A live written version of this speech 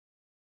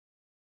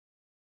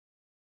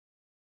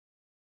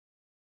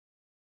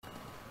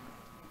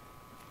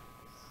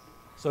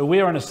So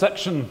we are in a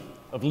section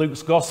of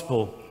Luke's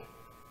Gospel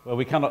where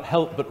we cannot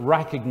help but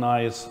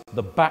recognize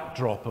the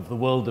backdrop of the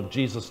world of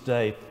Jesus'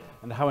 day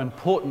and how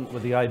important were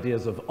the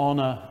ideas of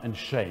honor and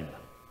shame.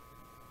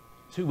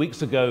 2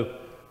 weeks ago,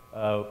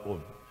 or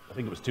I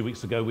think it was 2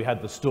 weeks ago, we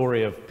had the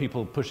story of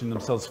people pushing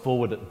themselves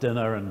forward at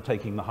dinner and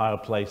taking the higher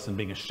place and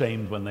being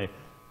ashamed when they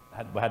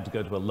had to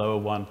go to a lower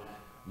one.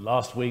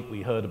 Last week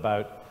we heard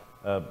about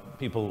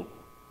people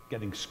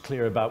getting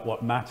clear about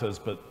what matters,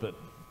 but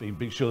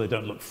being sure they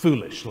don't look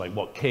foolish, like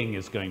what king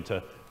is going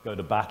to go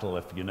to battle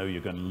if you know you're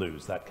going to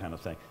lose, that kind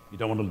of thing. You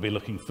don't want to be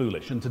looking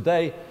foolish. And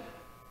today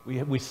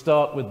we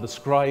start with the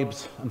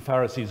scribes and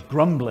Pharisees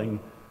grumbling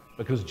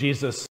because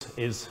Jesus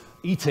is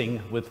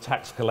eating with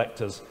tax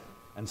collectors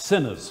and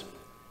sinners.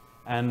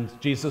 And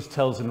Jesus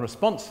tells in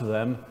response to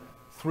them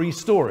 3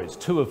 stories,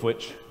 2 of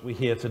which we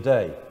hear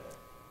today.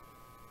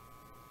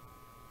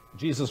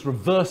 Jesus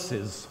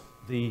reverses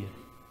the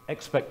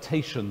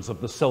expectations of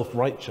the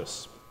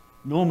self-righteous.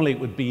 Normally it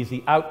would be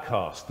the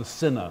outcast, the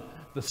sinner,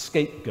 the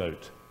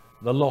scapegoat,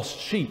 the lost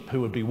sheep who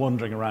would be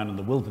wandering around in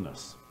the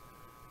wilderness.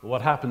 But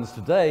what happens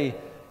today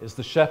is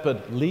the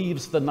shepherd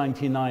leaves the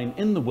 99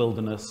 in the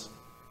wilderness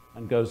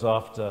and goes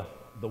after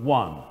the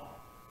one.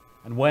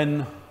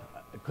 And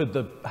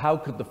how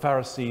could the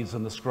Pharisees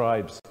and the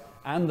scribes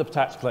and the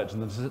tax collectors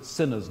and the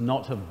sinners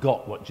not have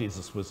got what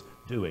Jesus was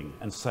doing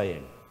and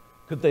saying?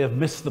 Could they have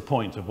missed the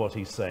point of what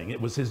he's saying?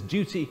 It was his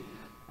duty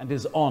and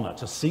his honor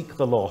to seek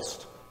the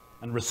lost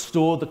and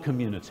restore the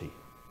community,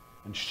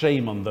 and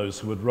shame on those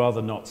who would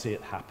rather not see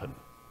it happen.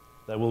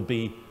 There will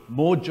be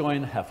more joy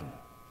in heaven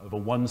over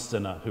one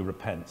sinner who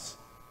repents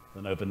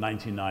than over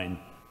 99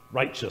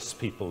 righteous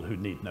people who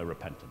need no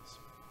repentance.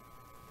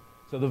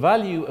 So the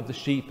value of the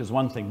sheep is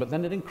one thing, but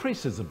then it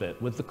increases a bit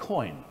with the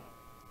coin.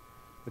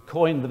 The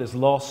coin that is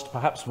lost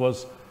perhaps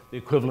was the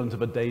equivalent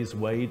of a day's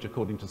wage,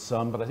 according to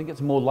some, but I think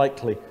it's more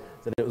likely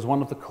that it was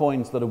one of the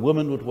coins that a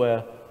woman would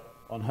wear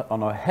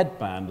on her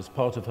headband as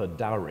part of her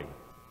dowry.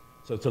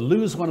 So to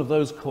lose one of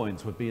those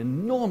coins would be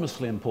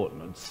enormously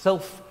important, and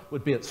self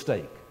would be at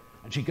stake.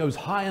 And she goes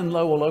high and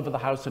low all over the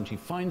house, and she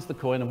finds the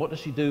coin, and what does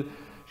she do?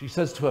 She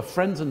says to her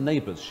friends and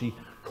neighbors, she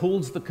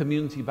calls the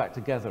community back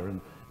together and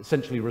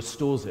essentially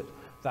restores it.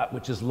 That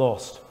which is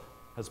lost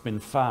has been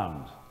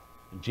found.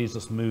 And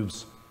Jesus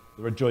moves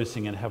the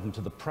rejoicing in heaven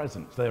to the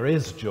present. There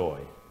is joy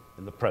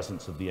in the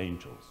presence of the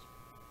angels.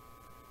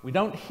 We're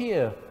not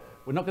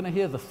going to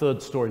hear the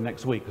 3rd story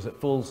next week because it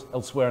falls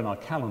elsewhere in our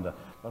calendar.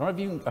 But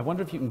I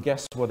wonder if you can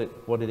guess what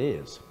it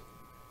is.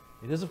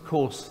 It is, of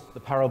course,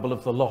 the parable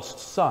of the lost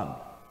son.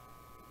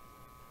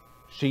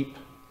 Sheep,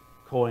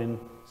 coin,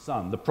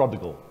 son, the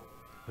prodigal,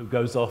 who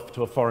goes off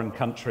to a foreign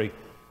country,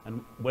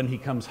 and when he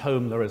comes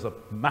home there is a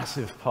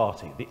massive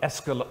party, the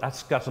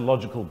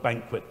eschatological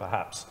banquet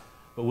perhaps,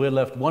 but we're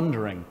left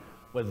wondering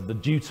whether the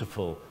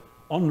dutiful,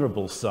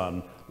 honorable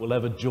son will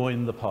ever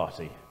join the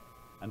party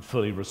and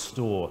fully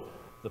restore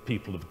the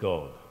people of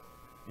God.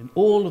 In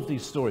all of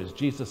these stories,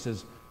 Jesus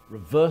is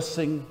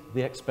reversing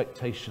the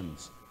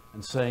expectations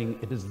and saying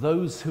it is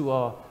those who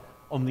are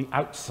on the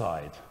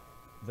outside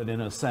that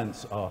in a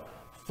sense are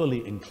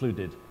fully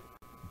included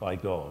by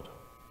God.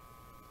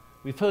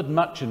 We've heard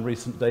much in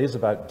recent days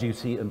about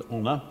duty and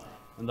honor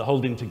and the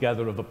holding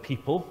together of a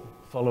people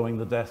following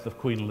the death of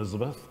Queen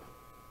Elizabeth.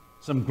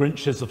 Some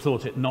Grinches have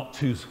thought it not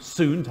too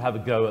soon to have a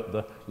go at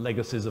the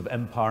legacies of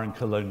empire and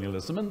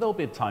colonialism, and there'll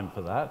be a time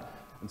for that.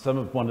 And some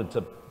have wanted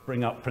to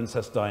bring up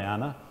Princess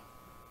Diana.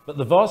 But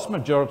the vast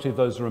majority of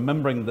those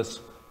remembering this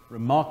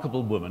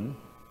remarkable woman,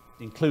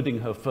 including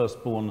her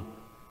firstborn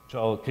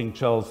child, King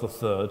Charles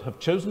III, have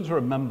chosen to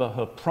remember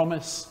her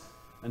promise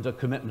and her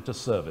commitment to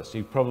service.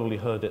 You've probably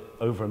heard it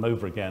over and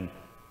over again,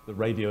 the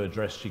radio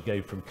address she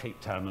gave from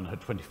Cape Town on her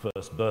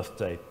 21st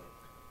birthday,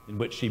 in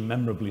which she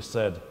memorably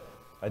said,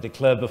 "I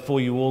declare before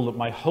you all that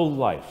my whole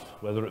life,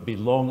 whether it be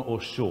long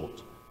or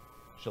short,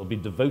 shall be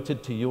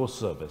devoted to your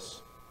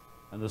service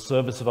and the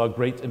service of our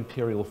great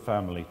imperial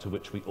family to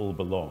which we all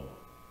belong."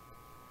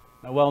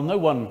 Now, while no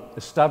one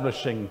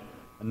establishing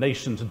a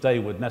nation today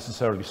would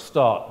necessarily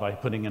start by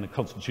putting in a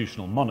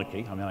constitutional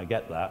monarchy, I mean, I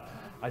get that,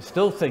 I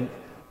still think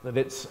that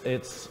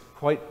it's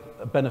quite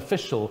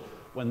beneficial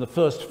when the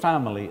first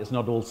family is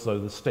not also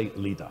the state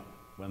leader,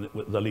 when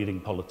the leading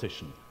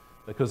politician.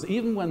 Because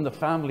even when the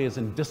family is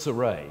in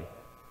disarray,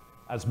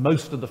 as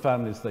most of the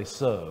families they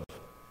serve,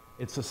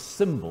 it's a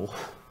symbol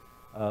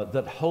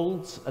that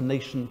holds a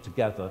nation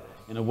together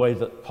in a way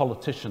that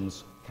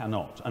politicians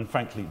cannot, and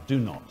frankly do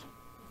not.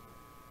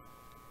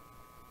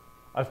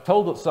 I've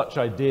told that such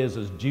ideas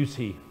as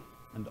duty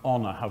and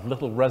honor have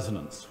little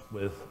resonance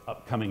with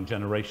upcoming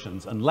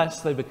generations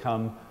unless they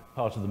become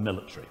part of the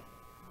military.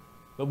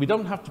 But we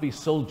don't have to be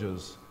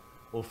soldiers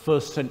or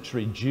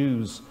first-century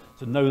Jews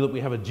to know that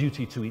we have a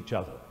duty to each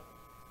other,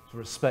 to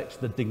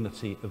respect the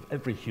dignity of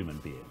every human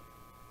being.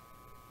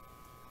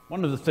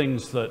 One of the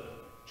things that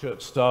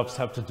church staffs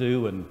have to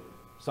do, and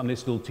Sunday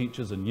school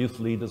teachers and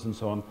youth leaders and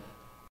so on,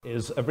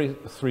 is every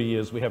 3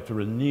 years we have to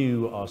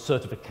renew our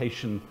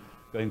certification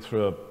going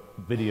through a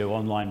video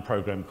online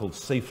program called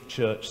Safe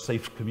Church,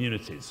 Safe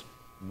Communities.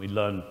 And we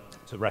learn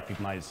to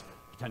recognize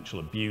potential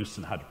abuse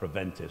and how to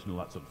prevent it and all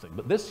that sort of thing.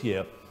 But this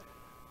year,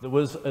 there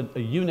was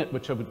a unit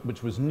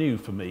which was new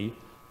for me,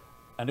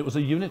 and it was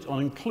a unit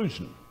on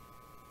inclusion.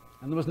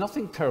 And there was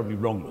nothing terribly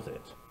wrong with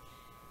it.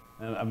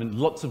 I mean,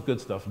 lots of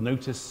good stuff.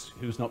 Notice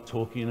who's not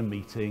talking in a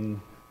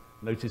meeting.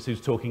 Notice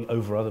who's talking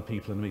over other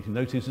people in a meeting.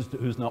 Notice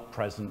who's not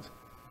present.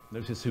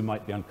 Notice who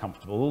might be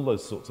uncomfortable. All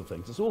those sorts of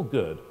things. It's all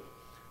good.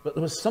 But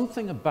there was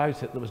something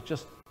about it that was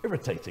just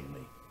irritating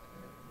me.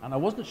 And I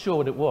wasn't sure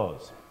what it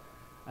was.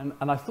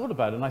 And I thought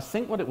about it, and I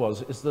think what it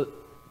was is that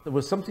there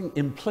was something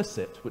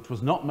implicit which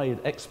was not made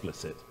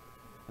explicit.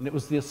 And it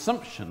was the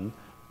assumption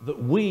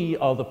that we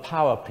are the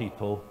power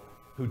people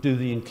who do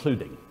the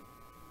including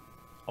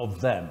of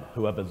them,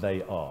 whoever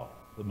they are,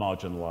 the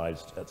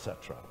marginalized,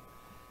 etc.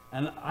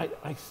 And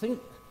I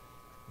think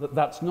that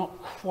that's not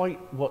quite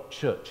what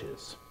church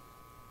is.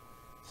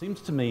 It seems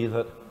to me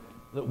that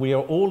we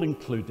are all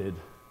included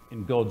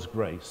in God's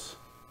grace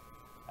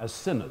as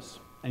sinners.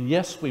 And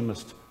yes, we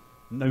must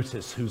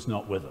notice who's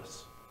not with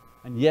us.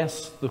 And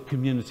yes, the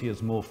community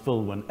is more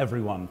full when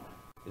everyone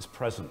is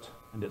present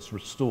and it's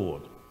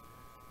restored.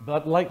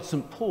 But like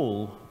St.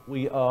 Paul,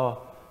 we are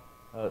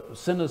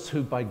sinners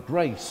who by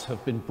grace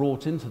have been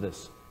brought into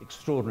this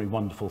extraordinary,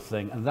 wonderful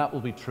thing, and that will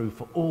be true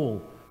for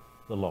all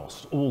the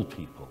lost, all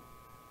people,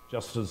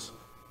 just as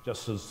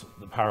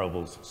the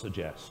parables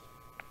suggest.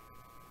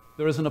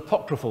 There is an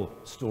apocryphal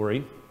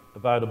story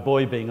about a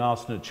boy being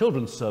asked in a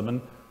children's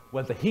sermon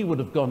whether he would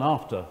have gone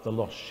after the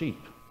lost sheep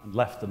and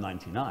left the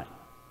 99.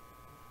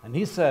 And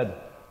he said,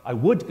 I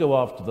would go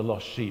after the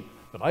lost sheep,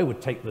 but I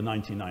would take the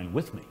 99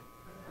 with me.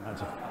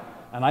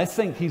 And I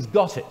think he's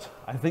got it.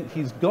 I think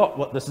he's got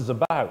what this is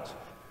about.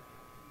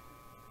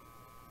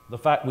 The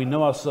fact we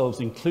know ourselves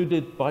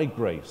included by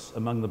grace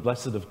among the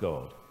blessed of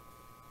God,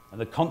 and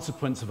the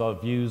consequence of our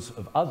views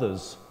of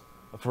others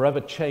are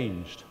forever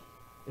changed,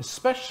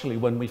 especially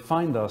when we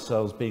find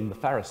ourselves being the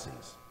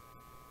Pharisees,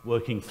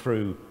 working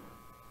through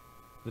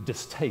the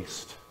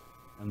distaste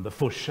and the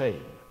for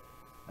shame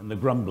and the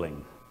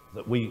grumbling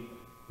that we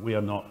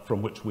are not,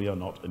 from which we are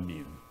not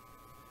immune.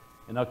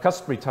 In our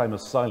customary time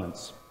of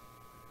silence,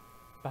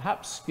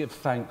 perhaps give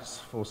thanks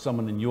for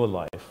someone in your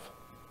life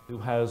who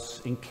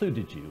has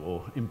included you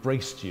or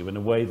embraced you in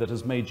a way that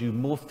has made you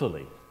more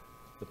fully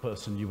the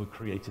person you were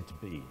created to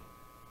be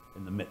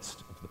in the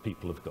midst of the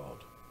people of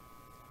God.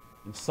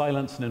 In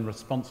silence and in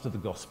response to the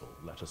gospel,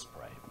 let us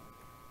pray.